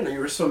 Angel, I didn't know you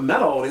were so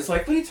metal. And he's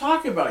like, what are you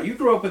talking about? You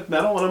grew up with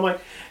metal? And I'm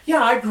like,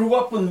 yeah, I grew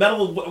up when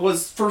metal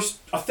was first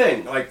a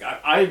thing. Like,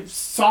 I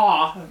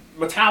saw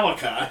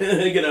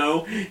Metallica, you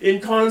know, in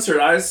concert.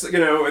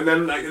 And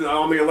then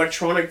on the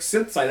electronic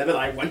synth side of it,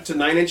 I went to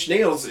Nine Inch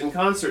Nails in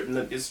concert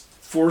and his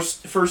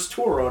first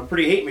tour on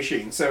Pretty Hate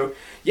Machine. So,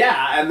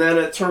 yeah, and then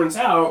it turns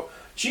out,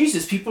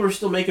 Jesus, people are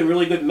still making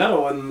really good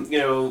metal in, you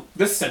know,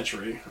 this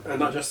century. And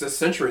not just this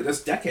century,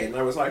 this decade. And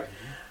I was like,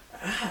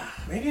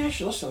 maybe I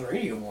should listen to the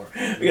radio more,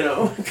 you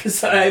know,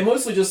 because I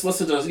mostly just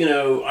listen to, you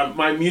know,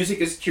 my music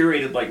is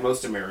curated like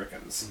most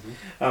Americans.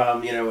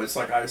 You know, it's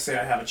like I say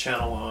I have a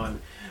channel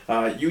on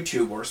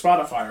YouTube or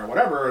Spotify or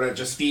whatever, and it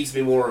just feeds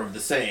me more of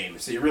the same.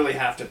 So you really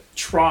have to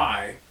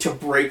try to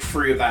break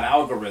free of that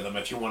algorithm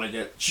if you want to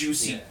get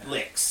juicy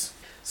licks.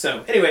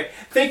 So anyway,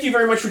 thank you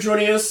very much for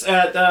joining us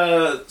at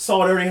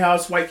Solidarity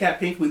House, White Cat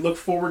Pink. We look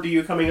forward to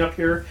you coming up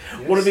here.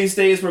 Yes. One of these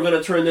days we're going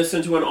to turn this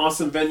into an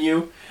awesome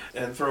venue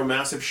and throw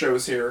massive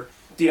shows here,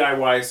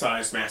 DIY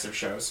sized massive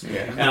shows.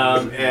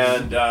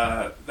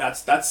 Yeah.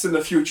 That's in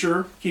the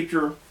future.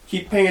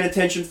 Keep paying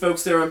attention,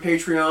 folks, there on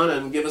Patreon,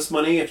 and give us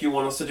money if you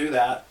want us to do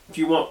that. If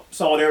you want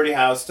Solidarity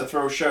House to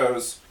throw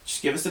shows,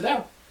 just give us a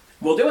dough.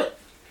 We'll do it.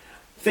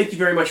 Thank you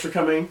very much for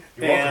coming.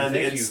 You're welcome. And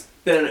Thank it's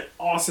been an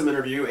awesome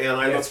interview, and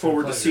I Yeah, look it's been a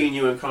forward to pleasure. seeing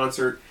you in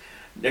concert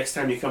next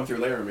time you come through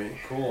Laramie.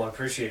 Cool, I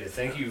appreciate it.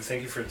 Thank you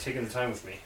for taking the time with me.